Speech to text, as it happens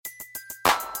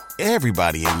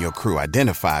Everybody in your crew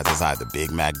identifies as either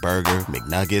Big Mac Burger,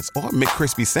 McNuggets, or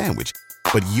McCrispy Sandwich.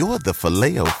 But you're the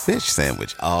Filet-O-Fish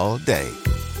Sandwich all day.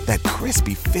 That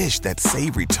crispy fish, that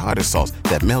savory tartar sauce,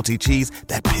 that melty cheese,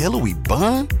 that pillowy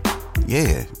bun.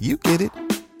 Yeah, you get it.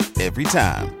 Every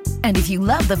time. And if you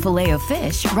love the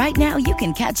Filet-O-Fish, right now you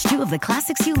can catch two of the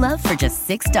classics you love for just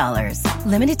 $6.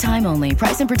 Limited time only.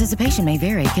 Price and participation may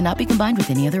vary. Cannot be combined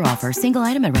with any other offer. Single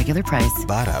item at regular price.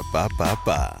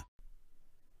 Ba-da-ba-ba-ba.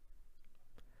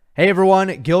 Hey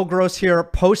everyone, Gil Gross here.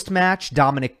 Post-match,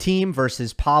 Dominic Thiem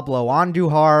versus Pablo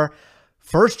Andujar.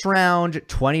 First round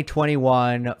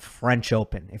 2021 French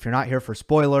Open. If you're not here for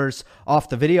spoilers, off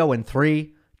the video in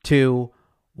 3, 2,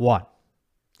 1.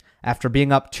 After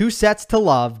being up 2 sets to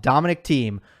love, Dominic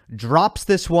Thiem drops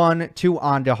this one to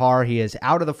Andujar. He is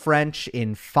out of the French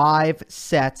in 5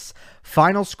 sets.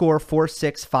 Final score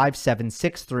 4-6, 5-7,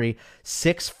 6-3,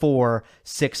 6-4,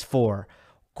 6-4.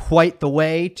 Quite the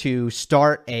way to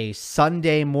start a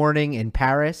Sunday morning in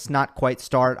Paris. Not quite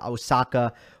start.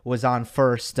 Osaka was on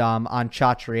first on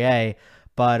Chatrier.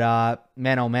 But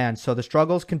man, oh man. So the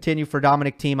struggles continue for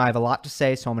Dominic Thiem. I have a lot to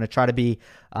say, so I'm going to try to be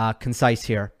concise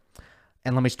here.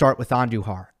 And let me start with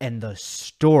Andujar and the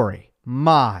story.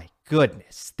 My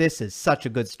goodness, this is such a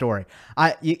good story.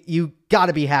 You got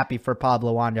to be happy for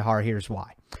Pablo Andujar. Here's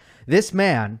why. This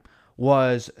man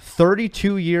was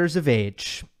 32 years of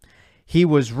age. He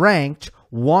was ranked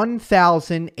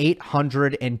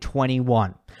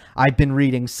 1,821. I've been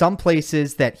reading some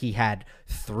places that he had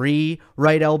 3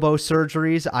 right elbow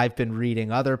surgeries. I've been reading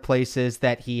other places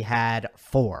that he had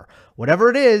 4. Whatever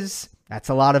it is, that's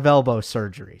a lot of elbow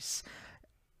surgeries.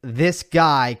 This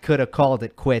guy could have called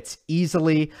it quits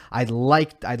easily. I'd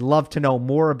love to know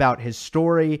more about his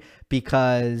story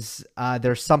because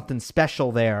there's something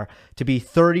special there to be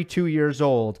 32 years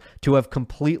old, to have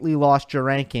completely lost your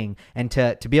ranking, and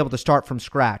to be able to start from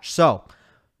scratch. So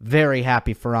very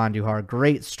happy for Andujar.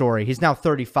 Great story. He's now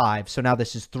 35, so now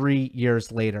this is 3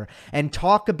 years later. And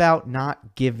talk about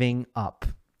not giving up.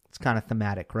 It's kind of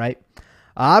thematic, right?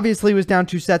 Obviously, he was down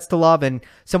 2 sets to love, and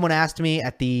someone asked me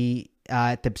at the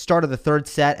start of the 3rd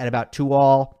set at about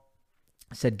 2-all,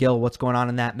 I said, Gil, what's going on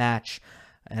in that match?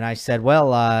 And I said, well,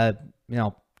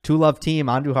 2-love Thiem,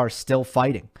 Andujar's still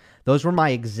fighting. Those were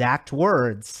my exact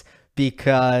words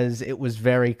because it was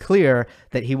very clear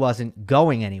that he wasn't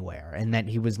going anywhere and that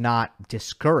he was not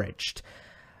discouraged.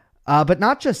 But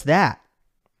not just that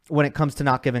when it comes to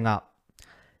not giving up.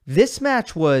 This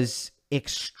match was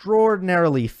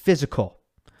extraordinarily physical.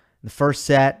 The 1st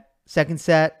set, 2nd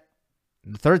set,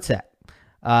 the 3rd set.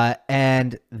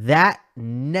 And that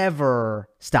never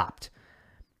stopped.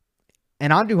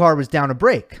 And Andujar was down a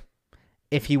break.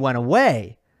 If he went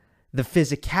away, the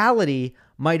physicality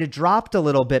might have dropped a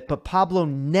little bit, but Pablo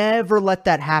never let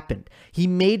that happen. He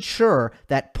made sure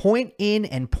that point in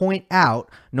and point out,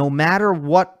 no matter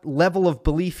what level of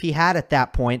belief he had at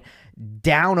that point,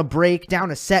 down a break,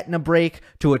 down a set and a break,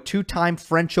 to a 2-time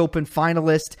French Open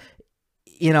finalist,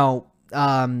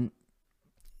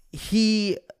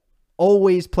 he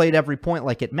always played every point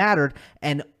like it mattered,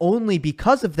 and only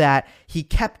because of that, he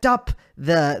kept up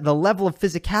the level of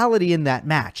physicality in that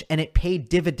match, and it paid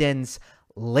dividends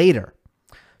later.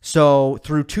 So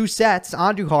through 2 sets,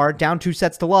 Andujar down 2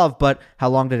 sets to love, but how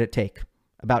long did it take?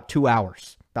 About 2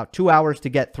 hours. About 2 hours to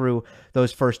get through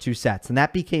those first 2 sets, and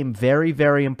that became very,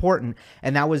 very important,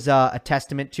 and that was a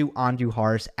testament to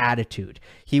Andujar's attitude.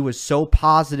 He was so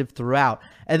positive throughout,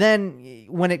 and then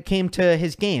when it came to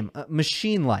his game,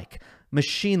 machine-like,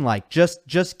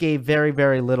 just gave very,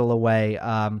 very little away.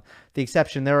 The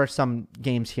exception, there are some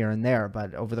games here and there,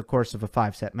 but over the course of a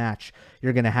 5-set match,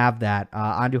 you're going to have that.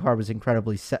 Andujar was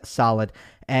incredibly solid,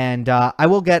 and I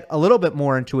will get a little bit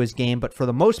more into his game, but for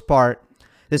the most part,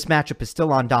 this matchup is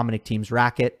still on Dominic Thiem's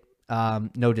racket.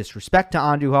 No disrespect to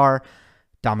Andujar.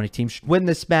 Dominic Thiem should win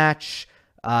this match.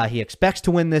 He expects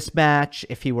to win this match.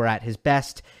 If he were at his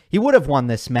best, he would have won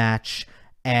this match,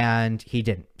 and he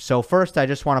didn't. So first, I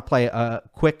just want to play a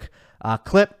quick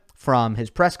clip from his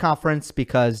press conference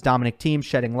because Dominic Thiem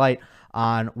shedding light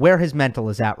on where his mental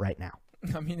is at right now.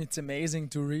 I mean, it's amazing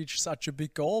to reach such a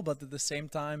big goal, but at the same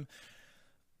time,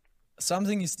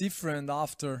 something is different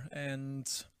after. And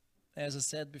as I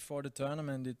said before the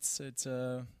tournament, it's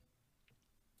a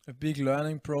big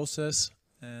learning process.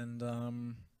 And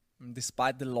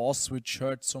despite the loss, which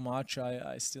hurt so much,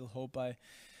 I still hope I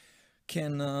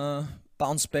can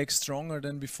bounce back stronger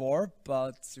than before.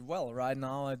 But, well, right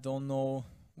now I don't know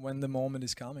when the moment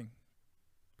is coming.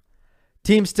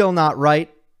 Team's still not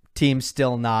right. Team's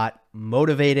still not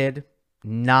motivated,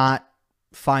 not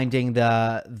finding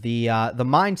the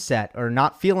mindset, or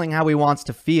not feeling how he wants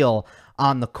to feel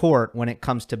on the court when it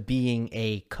comes to being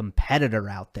a competitor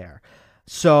out there.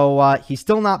 So he's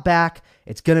still not back.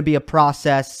 It's going to be a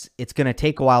process. It's going to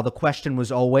take a while. The question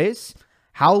was always,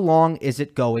 how long is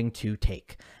it going to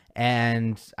take?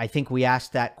 And I think we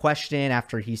asked that question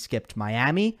after he skipped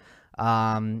Miami,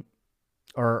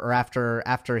 or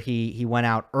after he went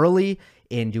out early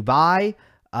in Dubai.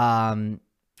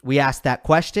 We asked that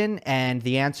question, and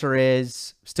the answer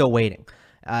is still waiting.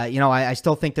 I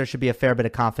still think there should be a fair bit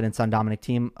of confidence on Dominic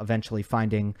Thiem eventually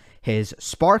finding his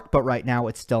spark, but right now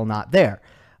it's still not there.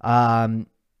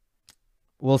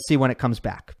 We'll see when it comes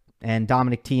back. And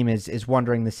Dominic Thiem is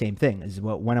wondering the same thing: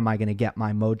 when am I going to get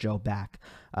my mojo back,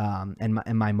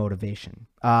 and my motivation?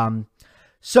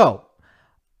 So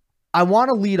I want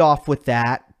to lead off with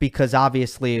that because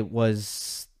obviously it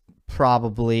was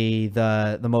probably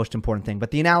the most important thing.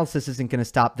 But the analysis isn't going to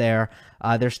stop there.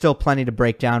 There's still plenty to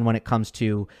break down when it comes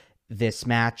to this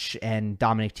match and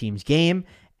Dominic Thiem's game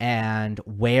and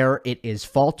where it is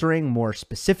faltering more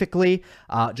specifically.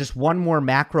 Just one more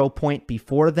macro point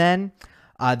before then.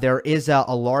 There is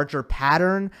a larger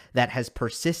pattern that has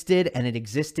persisted, and it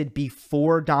existed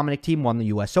before Dominic Thiem won the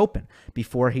U.S. Open,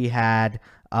 before he had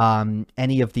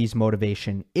any of these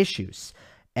motivation issues.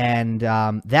 And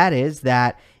that is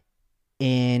that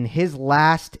in his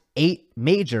last 8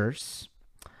 majors,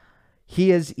 he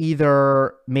has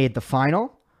either made the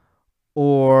final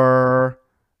or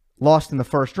lost in the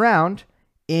first round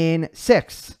in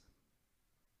 6.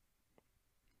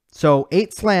 So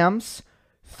 8 slams,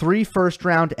 3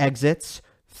 first-round exits,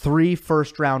 3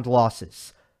 first-round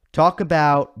losses. Talk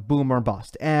about boom or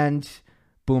bust. And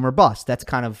boom or bust. That's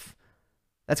kind of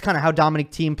how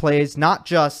Dominic Thiem plays, not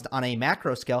just on a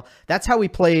macro scale. That's how he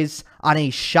plays on a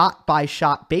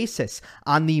shot-by-shot basis,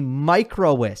 on the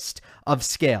microest of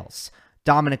scales.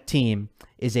 Dominic Thiem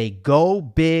is a go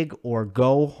big or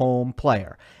go home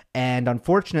player. And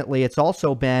unfortunately, it's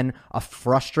also been a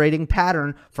frustrating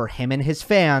pattern for him and his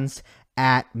fans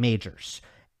at majors.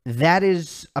 That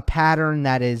is a pattern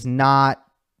that is not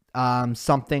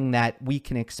something that we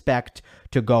can expect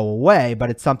to go away, but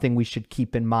it's something we should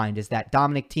keep in mind, is that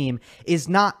Dominic Thiem is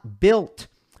not built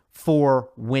for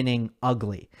winning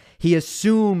ugly. He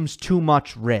assumes too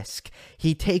much risk.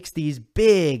 He takes these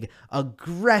big,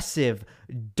 aggressive,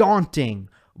 daunting,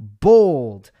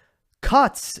 bold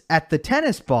cuts at the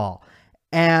tennis ball.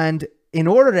 And in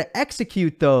order to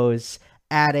execute those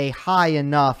at a high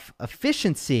enough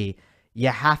efficiency, you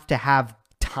have to have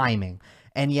timing.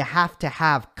 And you have to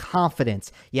have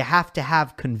confidence. You have to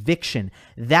have conviction.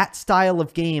 That style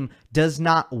of game does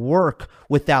not work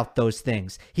without those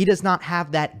things. He does not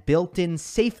have that built-in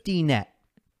safety net,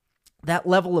 that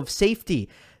level of safety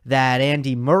that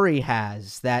Andy Murray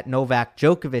has, that Novak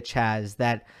Djokovic has,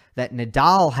 that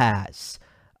Nadal has.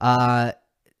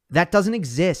 That doesn't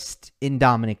exist in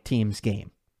Dominic Thiem's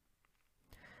game.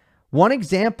 One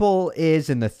example is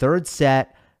in the 3rd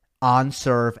set, on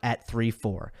serve at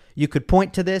 3-4. You could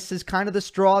point to this as kind of the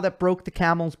straw that broke the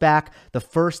camel's back. The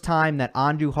first time that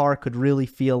Andujar could really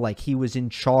feel like he was in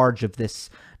charge of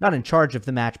this, not in charge of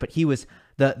the match, but he was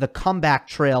the comeback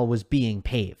trail was being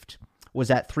paved, was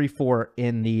at 3-4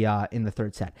 in the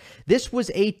 3rd set. This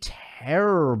was a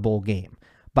terrible game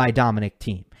by Dominic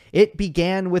Thiem. It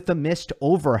began with a missed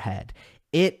overhead.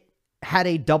 It had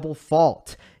a double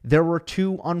fault. There were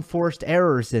 2 unforced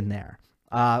errors in there.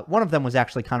 One of them was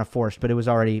actually kind of forced, but it was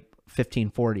already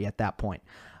 15-40 at that point.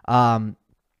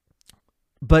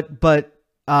 But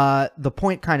the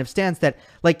point kind of stands that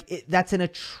that's an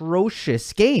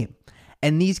atrocious game,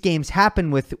 and these games happen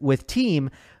with Thiem.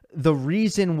 The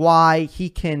reason why he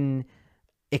can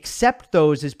accept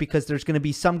those is because there's going to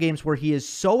be some games where he is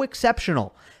so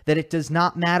exceptional that it does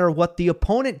not matter what the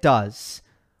opponent does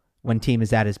when Thiem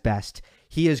is at his best.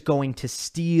 He is going to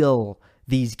steal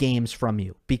these games from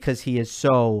you because he is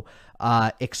so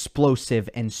explosive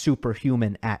and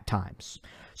superhuman at times.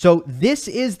 So this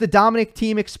is the Dominic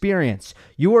Thiem experience.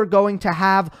 You are going to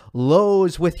have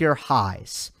lows with your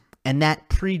highs, and that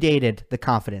predated the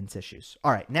confidence issues.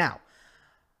 All right, now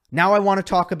I want to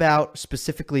talk about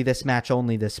specifically this match,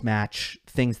 only this match,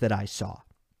 things that I saw.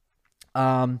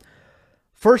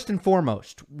 First and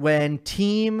foremost, when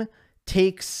Thiem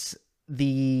takes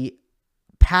the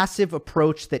passive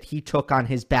approach that he took on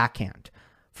his backhand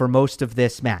for most of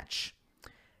this match,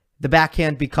 the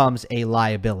backhand becomes a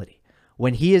liability.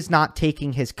 When he is not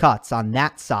taking his cuts on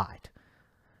that side,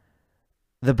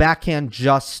 the backhand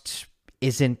just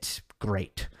isn't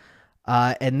great.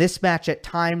 And this match at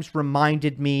times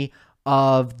reminded me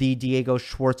of the Diego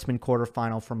Schwartzman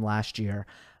quarterfinal from last year.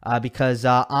 because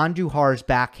Andujar's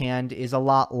backhand is a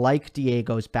lot like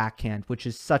Diego's backhand, which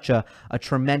is such a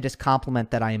tremendous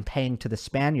compliment that I am paying to the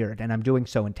Spaniard, and I'm doing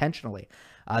so intentionally.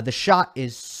 The shot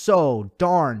is so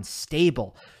darn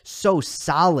stable, so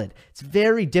solid. It's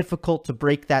very difficult to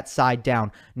break that side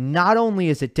down. Not only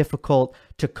is it difficult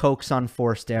to coax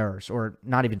unforced errors, or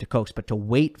not even to coax, but to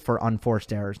wait for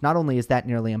unforced errors. Not only is that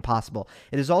nearly impossible,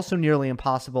 it is also nearly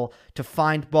impossible to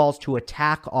find balls to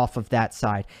attack off of that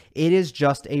side. It is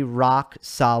just a rock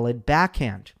solid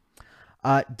backhand.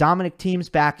 Dominic Thiem's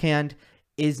backhand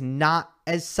is not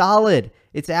as solid.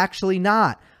 It's actually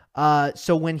not.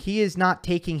 So when he is not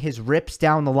taking his rips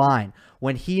down the line,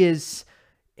 when he is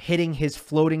hitting his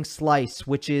floating slice,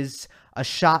 which is a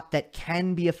shot that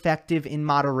can be effective in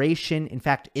moderation, in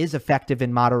fact, is effective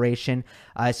in moderation,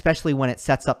 especially when it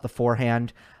sets up the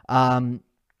forehand.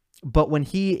 But when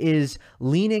he is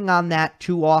leaning on that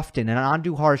too often, and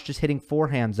Andujar is just hitting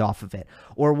forehands off of it,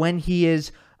 or when he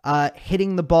is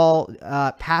hitting the ball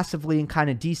passively and kind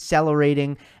of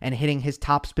decelerating and hitting his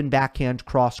topspin backhand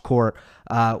cross court,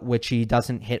 which he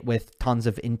doesn't hit with tons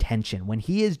of intention. When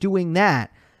he is doing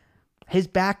that, his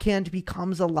backhand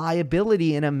becomes a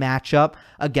liability in a matchup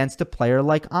against a player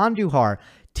like Andujar.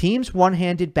 Thiem's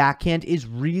one-handed backhand is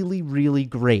really, really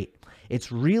great.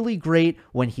 It's really great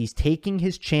when he's taking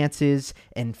his chances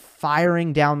and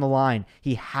firing down the line.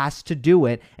 He has to do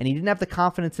it, and he didn't have the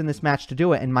confidence in this match to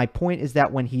do it. And my point is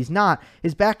that when he's not,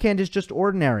 his backhand is just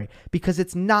ordinary because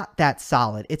it's not that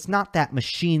solid. It's not that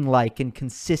machine-like and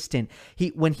consistent.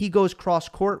 When he goes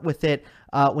cross-court with it,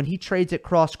 when he trades it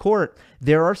cross-court,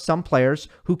 there are some players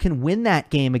who can win that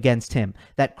game against him,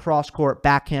 that cross-court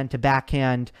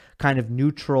backhand-to-backhand kind of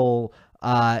neutral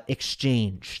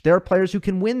exchange. There are players who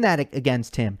can win that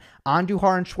against him.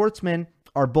 Andujar and Schwartzman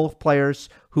are both players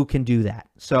who can do that.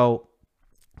 So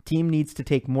Thiem needs to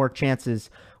take more chances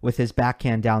with his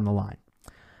backhand down the line.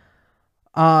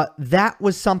 That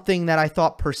was something that I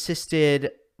thought persisted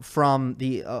from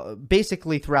the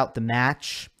basically throughout the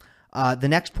match. The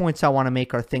next points I want to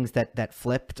make are things that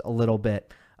flipped a little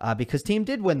bit because Thiem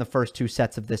did win the first two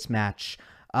sets of this match.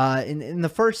 In the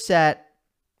first set,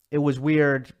 it was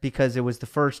weird because it was the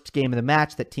first game of the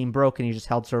match that Thiem broke, and he just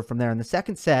held serve from there. In the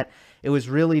second set, it was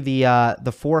really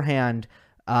the forehand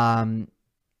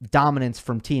dominance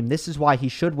from Thiem. This is why he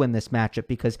should win this matchup,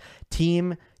 because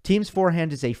Thiem's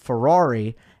forehand is a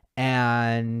Ferrari,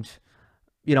 and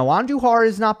Andujar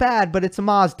is not bad, but it's a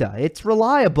Mazda. It's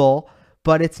reliable,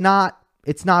 but it's not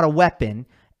a weapon,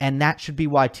 and that should be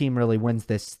why Thiem really wins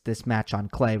this match on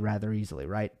clay rather easily,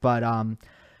 right? But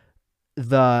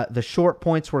the short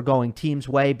points were going Thiem's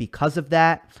way because of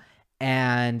that.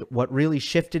 And what really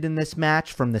shifted in this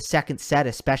match from the second set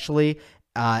especially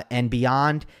and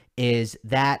beyond is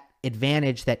that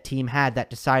advantage that Thiem had, that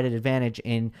decided advantage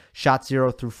in shots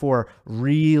 0 through 4,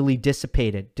 really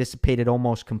dissipated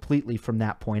almost completely from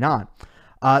that point on.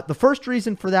 The first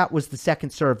reason for that was the second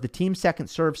serve. The Thiem second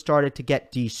serve started to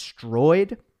get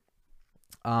destroyed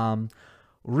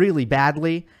really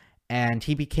badly, and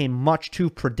he became much too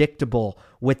predictable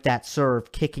with that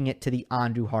serve, kicking it to the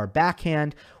Andujar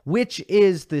backhand, which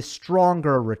is the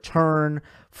stronger return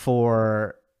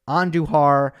for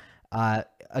Andujar.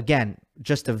 Again,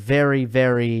 just a very,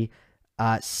 very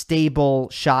stable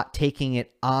shot, taking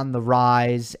it on the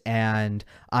rise, and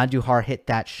Andujar hit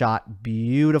that shot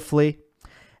beautifully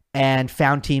and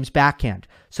found Thiem's backhand.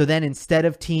 So then instead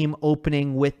of Thiem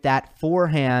opening with that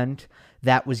forehand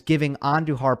that was giving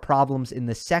Andujar problems in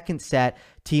the second set,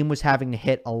 Thiem was having to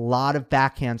hit a lot of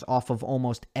backhands off of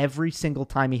almost every single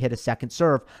time he hit a second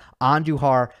serve.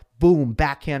 Andujar, boom,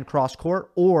 backhand cross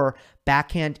court, or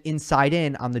backhand inside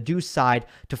in on the deuce side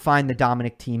to find the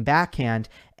Dominic Thiem backhand,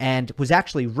 and was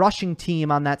actually rushing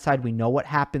Thiem on that side. We know what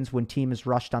happens when Thiem is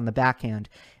rushed on the backhand.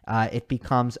 It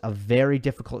becomes a very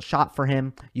difficult shot for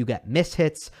him. You get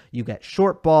mishits, you get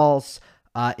short balls.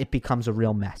 It becomes a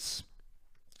real mess.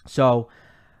 So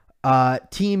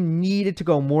Thiem needed to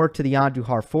go more to the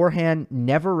Andujar forehand,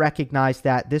 never recognized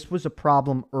that. This was a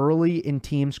problem early in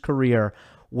Thiem's career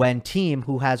when Thiem,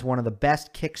 who has one of the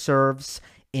best kick serves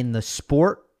in the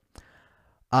sport,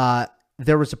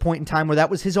 there was a point in time where that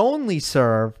was his only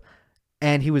serve,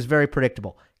 and he was very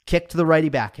predictable. Kick to the righty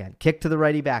backhand, kick to the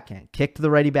righty backhand, kick to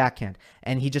the righty backhand,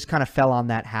 and he just kind of fell on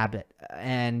that habit.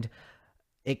 And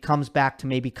it comes back to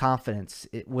maybe confidence.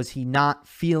 Was he not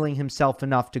feeling himself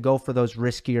enough to go for those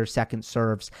riskier second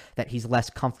serves that he's less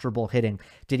comfortable hitting?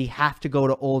 Did he have to go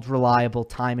to old reliable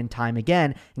time and time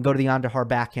again and go to the Andujar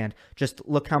backhand? Just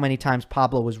look how many times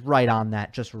Pablo was right on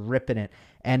that, just ripping it.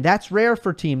 And that's rare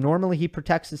for Thiem. Normally he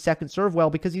protects his second serve well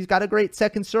because he's got a great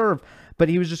second serve, but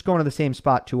he was just going to the same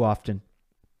spot too often.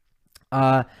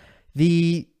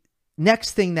 The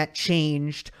next thing that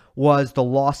changed was the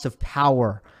loss of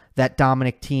power that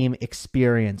Dominic Thiem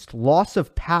experienced. Loss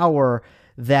of power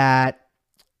that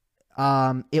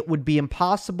it would be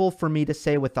impossible for me to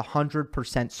say with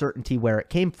 100% certainty where it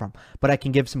came from, but I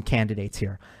can give some candidates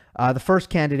here. The first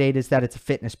candidate is that it's a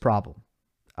fitness problem.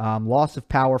 Loss of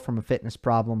power from a fitness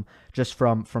problem, just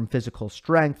from physical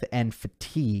strength and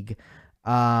fatigue.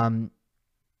 And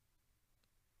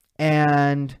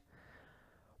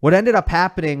what ended up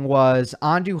happening was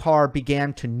Andujar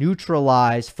began to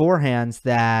neutralize forehands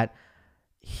that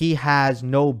he has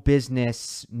no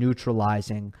business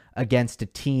neutralizing against a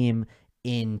team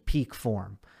in peak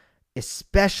form,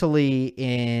 especially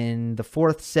in the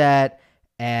fourth set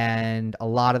and a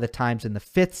lot of the times in the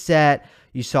fifth set.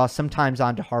 You saw sometimes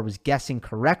Andujar was guessing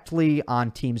correctly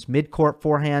on Thiem's midcourt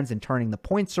forehands and turning the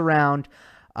points around.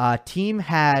 Thiem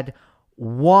had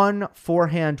one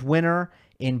forehand winner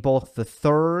in both the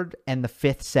third and the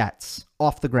fifth sets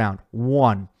off the ground.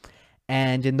 One.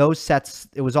 And in those sets,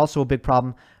 it was also a big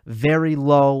problem. Very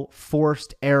low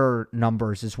forced error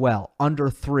numbers as well, under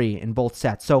 3 in both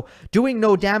sets. So doing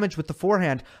no damage with the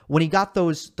forehand. When he got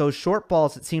those short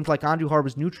balls, it seemed like Andujar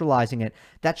was neutralizing it.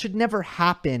 That should never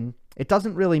happen. It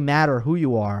doesn't really matter who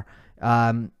you are.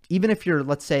 Even if you're,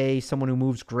 let's say, someone who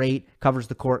moves great, covers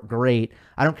the court great.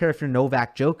 I don't care if you're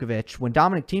Novak Djokovic. When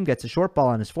Dominic Thiem gets a short ball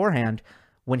on his forehand,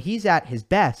 when he's at his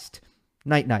best,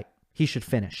 night-night, he should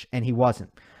finish, and he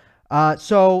wasn't.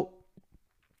 So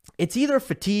it's either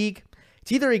fatigue,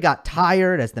 it's either he got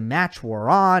tired as the match wore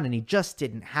on and he just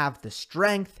didn't have the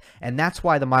strength, and that's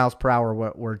why the miles per hour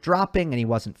were dropping and he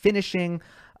wasn't finishing.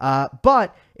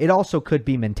 But it also could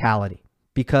be mentality,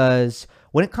 because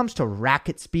when it comes to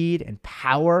racket speed and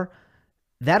power,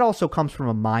 that also comes from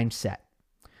a mindset.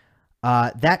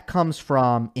 That comes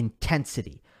from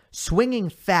intensity. Swinging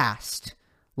fast,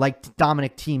 like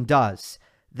Dominic Thiem does,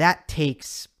 that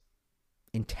takes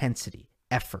intensity,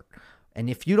 effort. And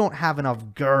if you don't have enough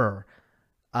grr,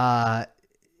 and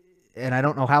I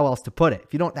don't know how else to put it,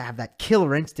 if you don't have that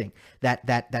killer instinct,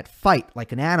 that fight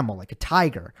like an animal, like a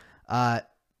tiger,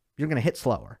 you're going to hit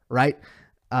slower, right?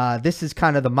 This is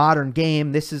kind of the modern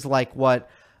game. This is like what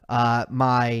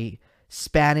my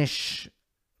Spanish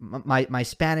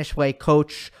way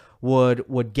coach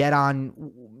would get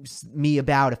on me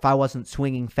about if I wasn't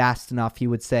swinging fast enough. He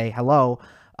would say, hello,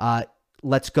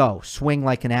 let's go, swing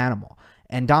like an animal.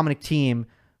 And Dominic Thiem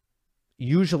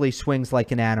usually swings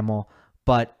like an animal,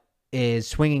 but is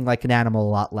swinging like an animal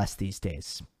a lot less these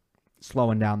days,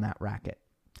 slowing down that racket.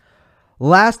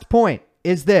 Last point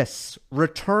is this: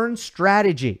 return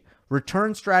strategy.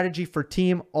 Return strategy for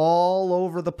Thiem all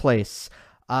over the place.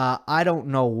 I don't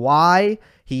know why.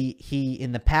 He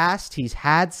in the past, he's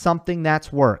had something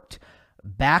that's worked.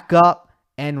 Back up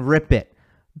and rip it.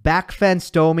 Back fence,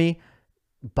 Domi.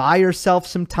 Buy yourself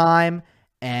some time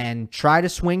and try to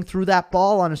swing through that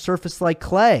ball on a surface like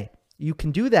clay. You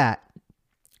can do that.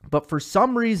 But for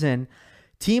some reason,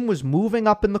 Thiem was moving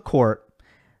up in the court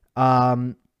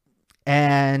and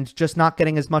just not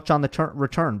getting as much on the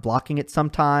return, blocking it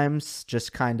sometimes,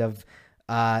 just kind of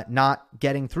not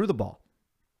getting through the ball.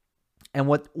 And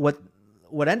what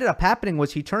ended up happening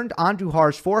was he turned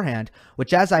Andujar's forehand,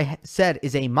 which, as I said,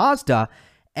 is a Mazda,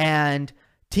 and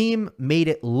Thiem made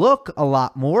it look a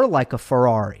lot more like a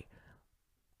Ferrari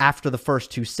after the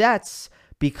first two sets,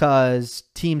 because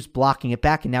Thiem's blocking it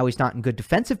back and now he's not in good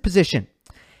defensive position.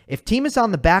 If Thiem is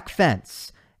on the back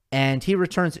fence and he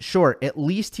returns it short, at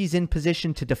least he's in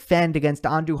position to defend against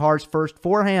Andujar's first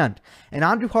forehand. And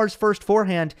Andujar's first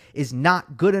forehand is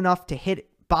not good enough to hit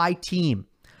by Thiem.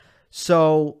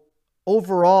 So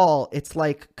overall, it's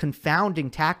like confounding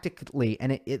tactically.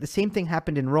 And the same thing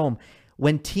happened in Rome.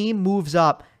 When Thiem moves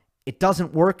up, it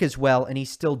doesn't work as well, and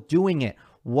he's still doing it.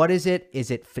 What is it?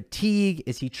 Is it fatigue?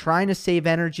 Is he trying to save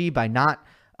energy by not,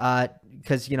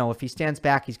 because, you know, if he stands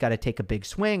back, he's got to take a big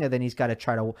swing, and then he's got to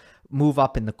try to move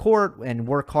up in the court and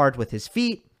work hard with his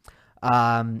feet.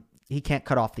 He can't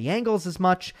cut off the angles as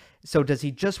much. So does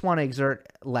he just want to exert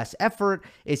less effort?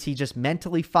 Is he just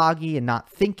mentally foggy and not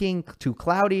thinking, too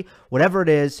cloudy? Whatever it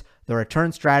is, the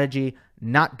return strategy,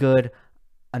 not good.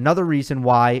 Another reason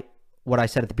why what I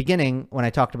said at the beginning when I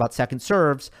talked about second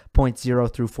serves,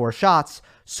 0.0 through 4 shots,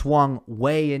 swung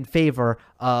way in favor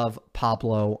of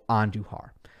Pablo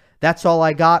Andujar. That's all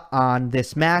I got on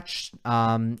this match.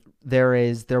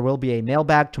 There will be a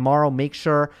mailbag tomorrow. Make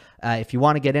sure if you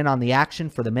want to get in on the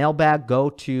action for the mailbag, go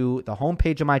to the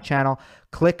homepage of my channel,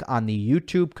 click on the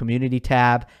YouTube community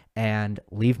tab, and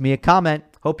leave me a comment.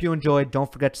 Hope you enjoyed.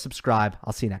 Don't forget to subscribe.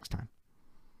 I'll see you next time.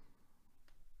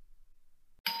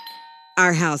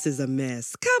 Our house is a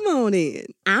mess. Come on in.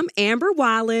 I'm Amber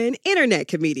Wallen, internet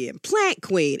comedian, plant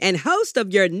queen, and host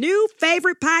of your new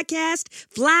favorite podcast,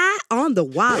 Fly on the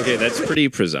Wallen. Okay, that's pretty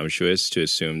presumptuous to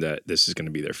assume that this is going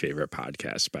to be their favorite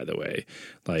podcast, by the way.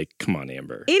 Like, come on,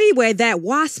 Amber. Anyway, that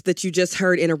wasp that you just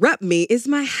heard interrupt me is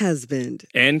my husband.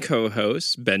 And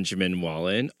co-host, Benjamin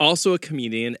Wallen, also a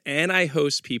comedian, and I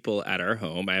host people at our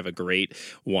home. I have a great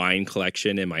wine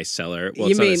collection in my cellar. Well,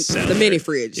 You mean it's not a cellar. the mini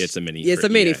fridge? Yeah, it's a mini fridge. It's a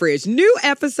mini fridge. New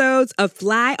episodes of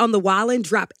Fly on the Wallen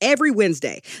drop every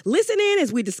Wednesday. Listen in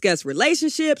as we discuss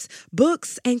relationships,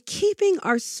 books, and keeping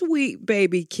our sweet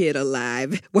baby kid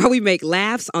alive while we make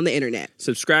laughs on the internet.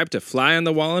 Subscribe to Fly on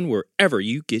the Wallen wherever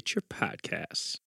you get your podcasts.